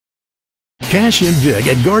Cash in big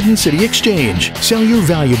at Garden City Exchange. Sell your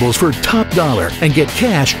valuables for top dollar and get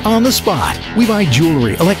cash on the spot. We buy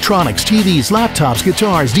jewelry, electronics, TVs, laptops,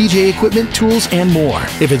 guitars, DJ equipment, tools, and more.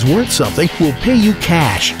 If it's worth something, we'll pay you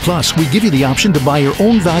cash. Plus, we give you the option to buy your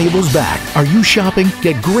own valuables back. Are you shopping?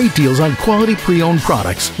 Get great deals on quality pre-owned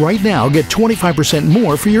products. Right now, get 25%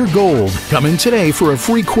 more for your gold. Come in today for a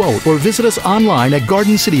free quote or visit us online at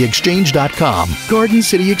GardenCityExchange.com. Garden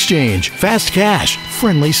City Exchange. Fast cash.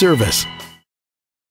 Friendly service.